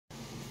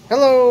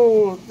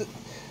Hello,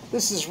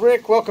 this is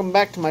Rick. Welcome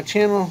back to my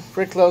channel,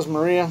 Rick Loves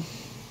Maria.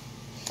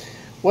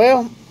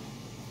 Well,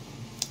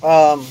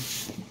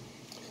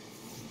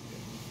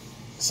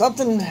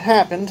 something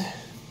happened,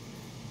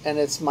 and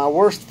it's my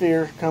worst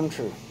fear come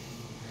true.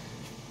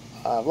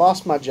 I've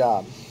lost my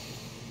job.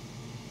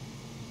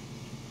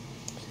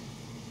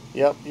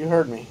 Yep, you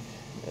heard me.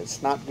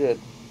 It's not good.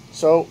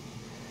 So,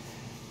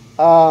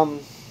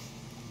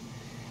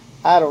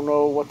 I don't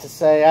know what to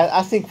say.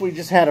 I think we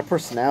just had a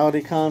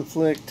personality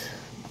conflict.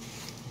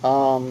 She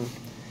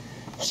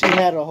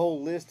had a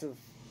whole list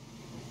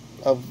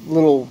of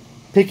little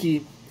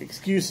picky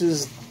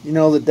excuses. You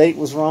know, the date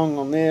was wrong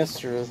on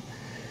this or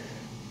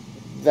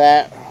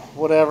that,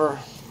 whatever.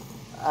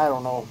 I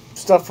don't know.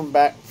 Stuff from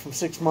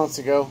 6 months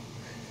ago.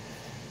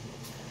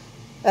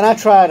 And I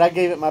tried. I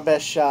gave it my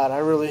best shot. I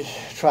really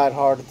tried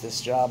hard at this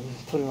job.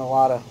 Put in a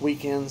lot of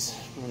weekends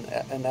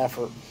and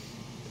effort.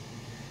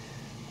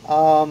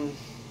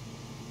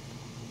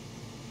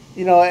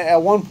 You know, at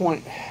one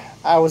point,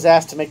 I was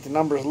asked to make the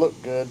numbers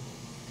look good,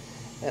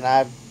 and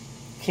I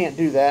can't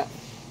do that.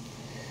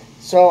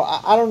 So,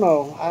 I don't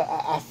know.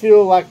 I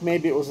feel like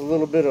maybe it was a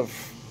little bit of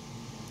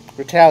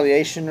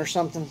retaliation or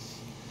something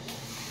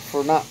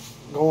for not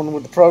going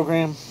with the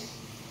program.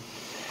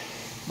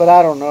 But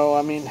I don't know.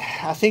 I mean,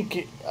 I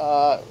think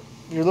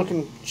you're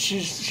looking.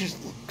 She's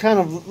kind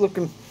of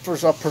looking for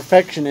a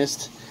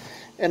perfectionist,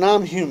 and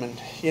I'm human.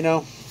 You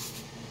know,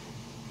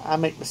 I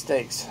make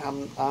mistakes.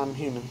 I'm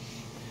human.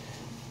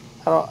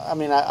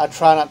 I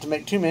try not to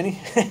make too many,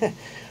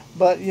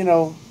 but you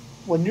know,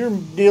 when you're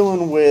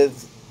dealing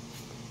with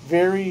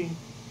very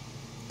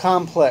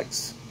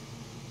complex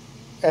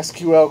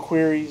SQL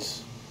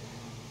queries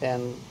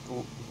and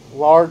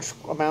large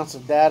amounts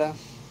of data,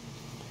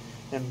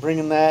 and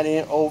bringing that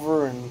in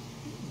over and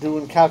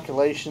doing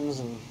calculations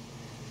and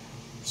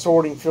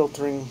sorting,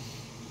 filtering,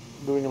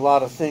 doing a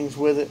lot of things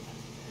with it,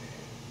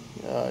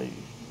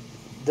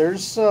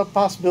 there's a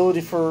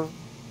possibility for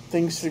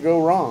things to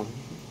go wrong.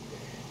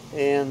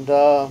 And,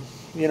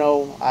 you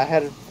know, I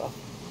had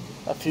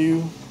a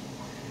few.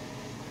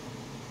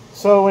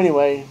 So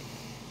anyway,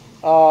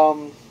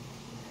 but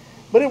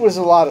it was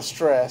a lot of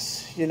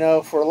stress, you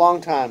know, for a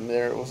long time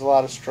there. It was a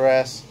lot of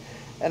stress.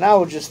 And I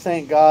would just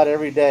thank God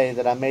every day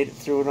that I made it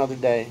through another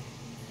day.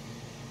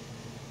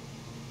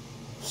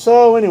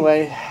 So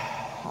anyway,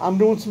 I'm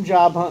doing some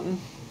job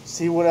hunting.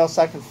 See what else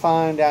I can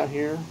find out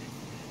here.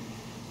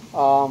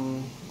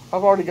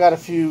 I've already got a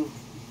few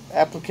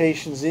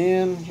applications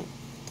in.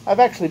 I've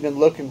actually been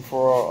looking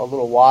for a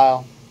little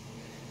while.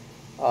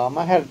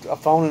 I had a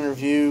phone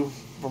interview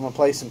from a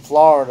place in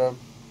Florida.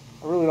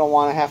 I really don't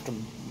want to have to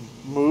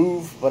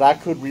move, but I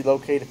could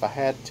relocate if I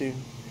had to.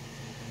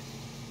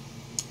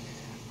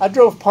 I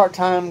drove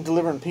part-time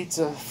delivering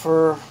pizza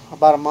for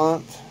about a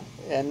month,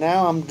 and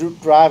now I'm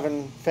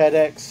driving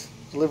FedEx,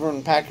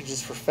 delivering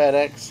packages for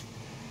FedEx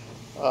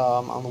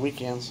on the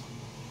weekends.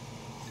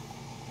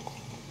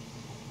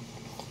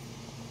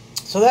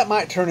 So that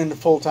might turn into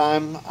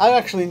full-time. I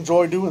actually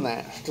enjoy doing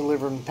that,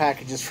 delivering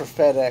packages for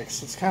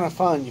FedEx. It's kind of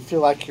fun. You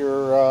feel like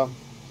you're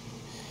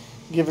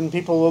giving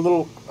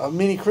people a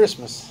mini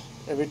Christmas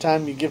every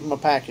time you give them a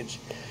package.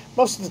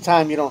 Most of the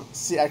time you don't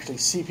actually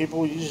see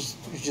people. You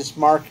just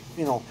mark,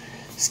 you know,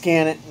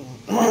 scan it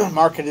and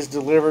mark it as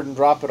delivered and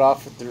drop it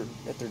off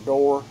at their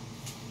door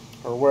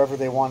or wherever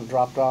they want it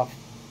dropped off.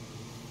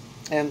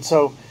 And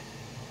so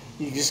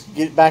you just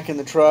get back in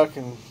the truck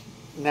and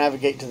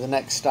navigate to the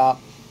next stop.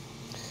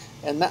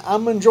 And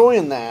I'm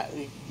enjoying that.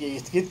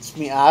 It gets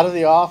me out of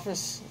the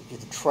office. I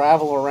get to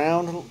travel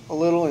around a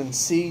little and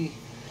see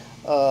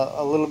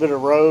a little bit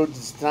of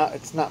roads.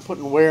 It's not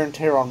putting wear and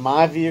tear on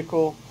my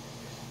vehicle.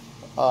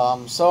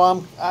 So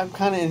I'm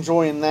kind of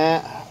enjoying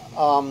that.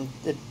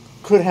 It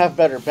could have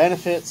better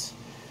benefits,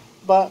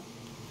 but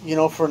you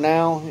know, for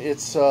now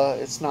it's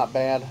not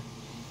bad.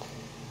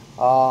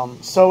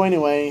 So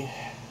anyway,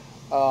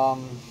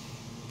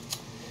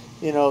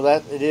 you know,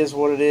 that it is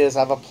what it is.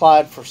 I've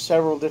applied for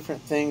several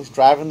different things,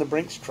 driving the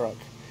Brinks truck.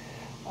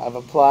 I've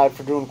applied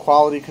for doing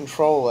quality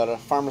control at a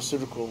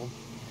pharmaceutical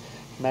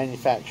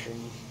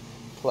manufacturing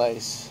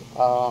place.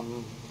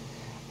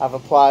 I've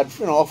applied,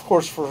 you know, of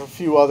course, for a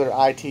few other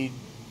IT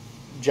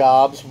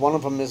jobs. One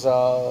of them is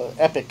a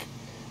Epic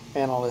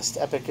analyst.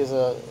 Epic is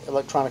a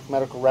electronic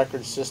medical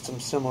record system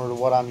similar to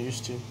what I'm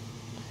used to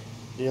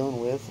dealing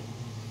with.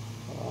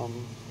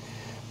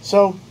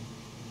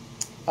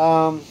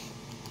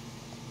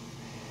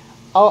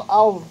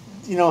 I'll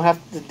you know, have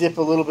to dip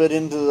a little bit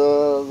into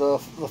the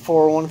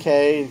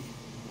 401k,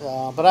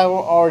 but I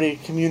already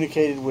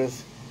communicated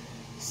with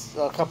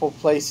a couple of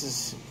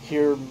places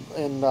here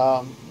and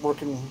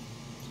working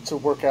to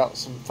work out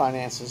some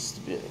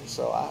finances.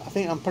 So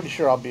I'm pretty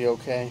sure I'll be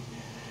okay.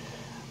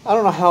 I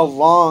don't know how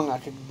long I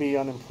could be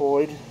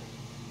unemployed.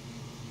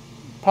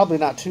 Probably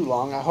not too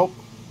long. I hope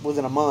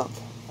within a month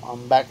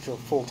I'm back to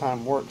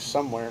full-time work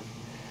somewhere.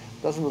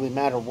 Doesn't really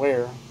matter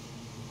where.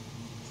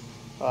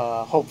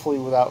 Hopefully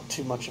without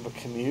too much of a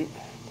commute,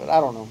 but I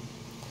don't know.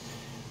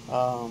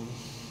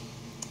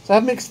 So I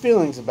have mixed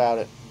feelings about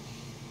it.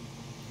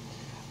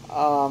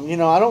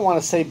 I don't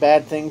want to say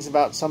bad things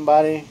about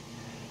somebody,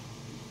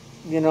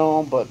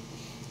 but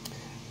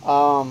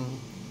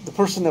the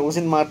person that was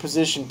in my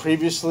position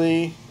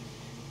previously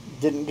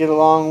didn't get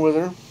along with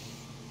her.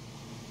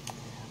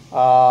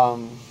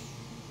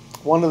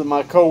 One of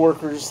my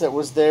coworkers that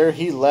was there,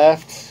 he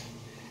left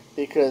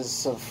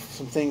because of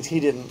some things he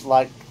didn't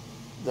like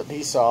that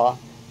he saw.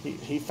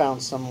 He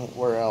found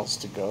somewhere else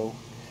to go.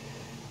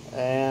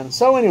 And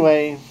so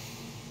anyway,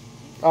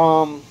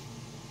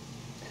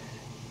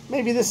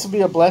 maybe this will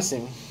be a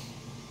blessing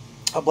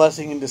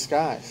in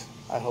disguise,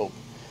 I hope.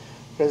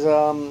 Because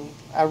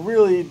I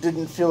really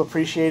didn't feel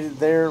appreciated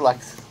there, like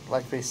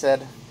they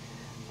said,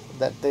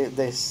 that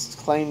they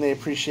claim they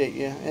appreciate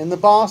you. And the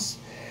boss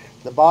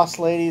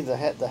lady, the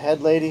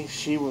head lady,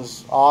 she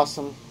was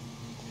awesome,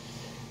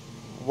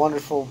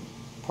 wonderful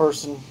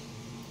person.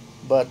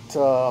 But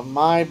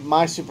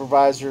my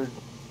supervisor,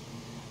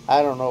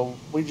 I don't know,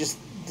 we just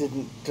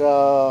seemed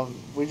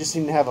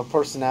to have a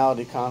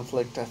personality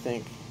conflict, I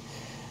think.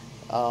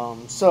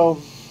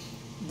 So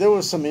there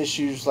was some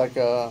issues, like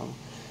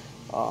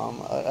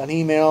an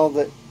email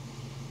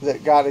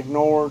that got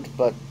ignored.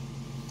 But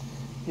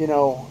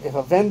if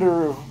a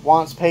vendor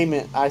wants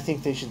payment, I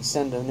think they should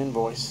send an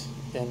invoice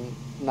and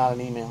not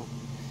an email.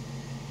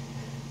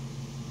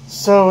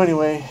 So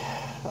anyway,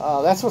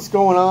 that's what's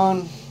going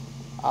on.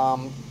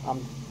 I'm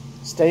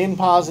staying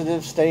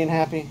positive, staying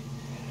happy.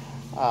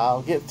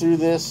 I'll get through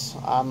this.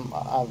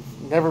 I've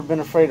never been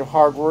afraid of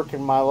hard work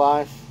in my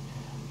life,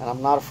 and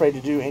I'm not afraid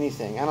to do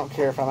anything. I don't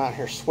care if I'm out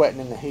here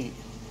sweating in the heat.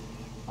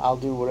 I'll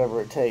do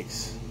whatever it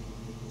takes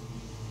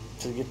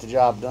to get the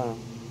job done.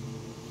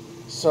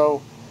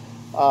 So,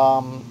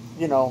 I'm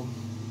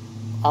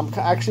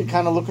actually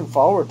kind of looking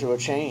forward to a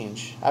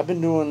change. I've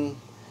been doing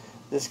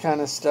this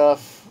kind of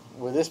stuff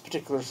with this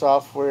particular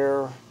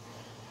software,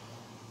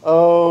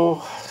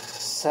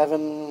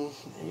 7,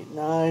 8,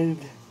 9,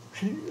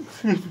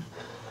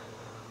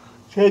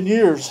 10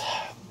 years.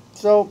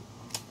 So,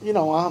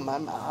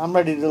 I'm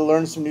ready to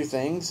learn some new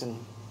things and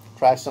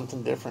try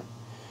something different.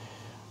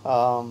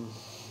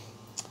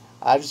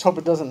 I just hope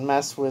it doesn't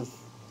mess with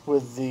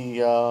the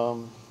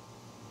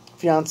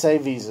fiancé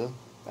visa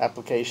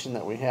application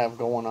that we have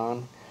going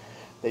on.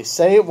 They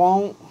say it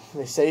won't.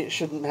 They say it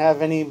shouldn't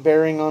have any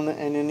bearing on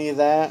any of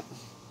that.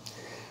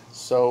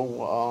 So,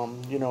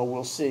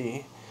 we'll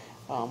see.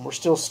 We're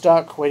still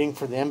stuck waiting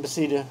for the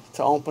embassy to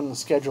open and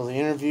schedule the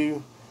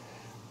interview.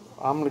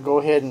 I'm going to go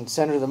ahead and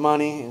send her the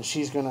money, and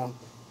she's going to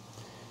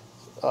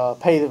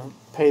pay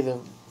the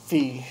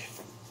fee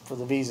for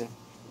the visa.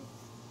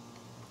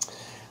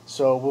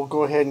 So we'll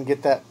go ahead and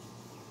get that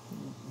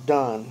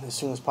done as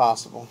soon as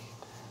possible.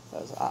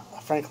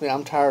 Frankly,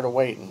 I'm tired of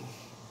waiting.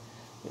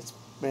 It's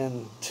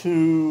been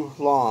too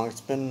long.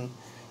 It's been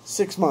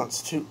 6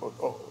 months too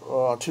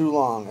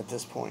long at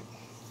this point.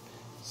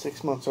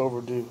 6 months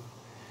overdue.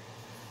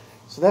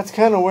 So that's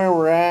kind of where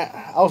we're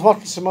at. I was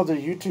watching some other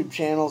YouTube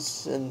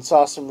channels and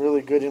saw some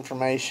really good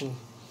information.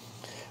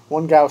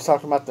 One guy was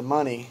talking about the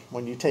money.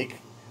 When you take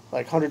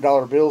like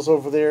 $100 bills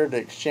over there to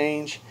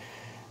exchange,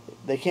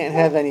 they can't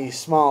have any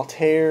small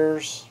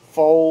tears,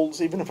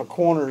 folds, even if a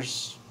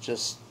corner's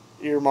just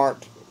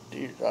earmarked,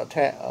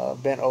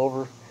 bent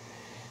over.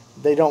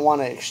 They don't want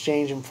to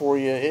exchange them for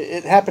you.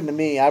 It happened to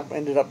me. I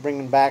ended up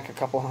bringing back a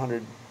couple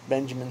hundred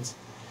Benjamins.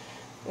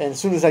 And as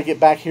soon as I get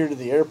back here to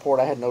the airport,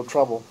 I had no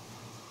trouble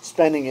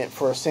spending it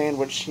for a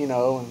sandwich,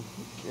 and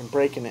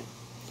breaking it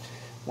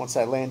once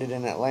I landed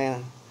in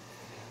Atlanta.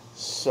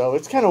 So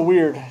it's kind of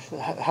weird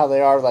how they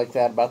are like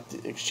that about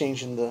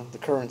exchanging the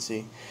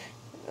currency.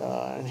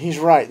 And he's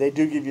right. They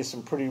do give you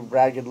some pretty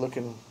ragged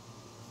looking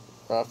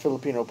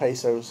Filipino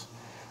pesos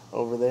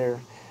over there.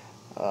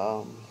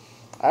 I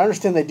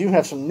understand they do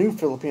have some new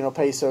Filipino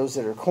pesos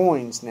that are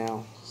coins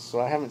now.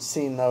 So I haven't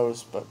seen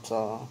those, but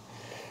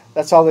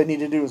that's all they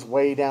need to do is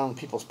weigh down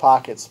people's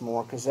pockets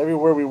more. Because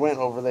everywhere we went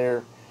over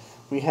there,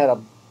 we had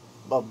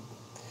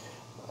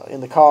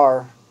in the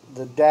car,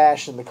 the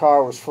dash in the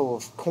car was full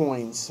of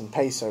coins and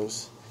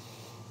pesos.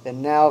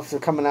 And now if they're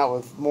coming out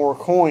with more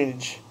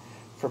coinage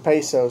for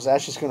pesos,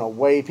 that's just going to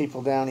weigh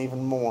people down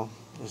even more.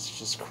 It's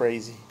just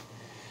crazy.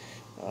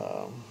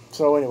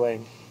 So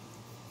anyway,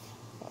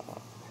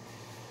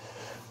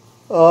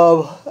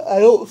 I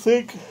don't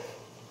think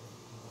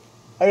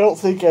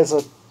as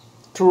a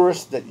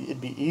tourist that it'd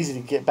be easy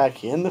to get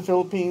back in the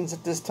Philippines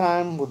at this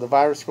time with the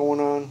virus going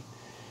on.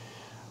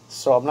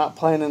 So I'm not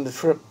planning the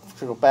trip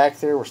to go back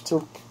there. We're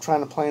still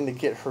trying to plan to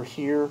get her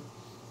here.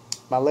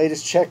 My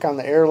latest check on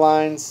the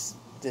airlines,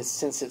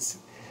 since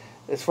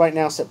it's right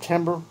now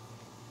September,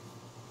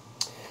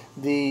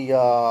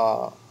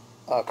 the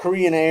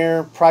Korean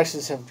Air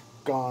prices have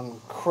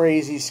gone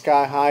crazy,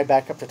 sky high,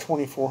 back up to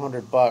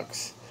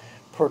 $2,400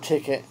 per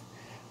ticket,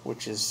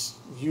 which is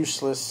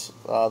useless.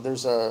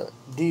 There's a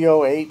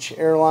DOH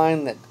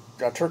airline,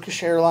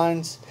 Turkish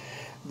Airlines,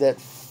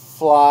 that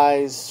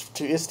flies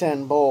to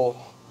Istanbul,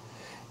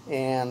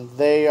 and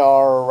they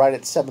are right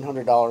at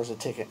 $700 a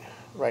ticket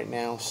right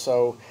now.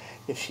 So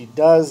if she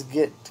does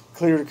get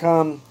clear to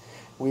come,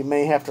 we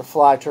may have to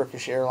fly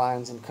Turkish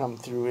Airlines and come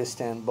through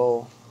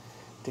Istanbul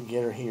to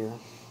get her here.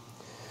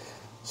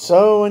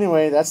 So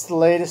anyway, that's the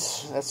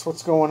latest. That's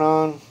what's going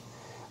on.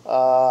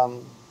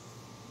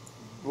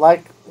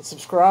 Like and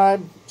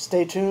subscribe.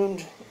 Stay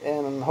tuned.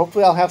 And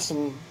hopefully I'll have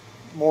some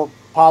more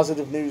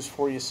positive news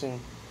for you soon.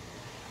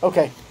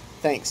 Okay,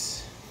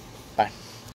 thanks.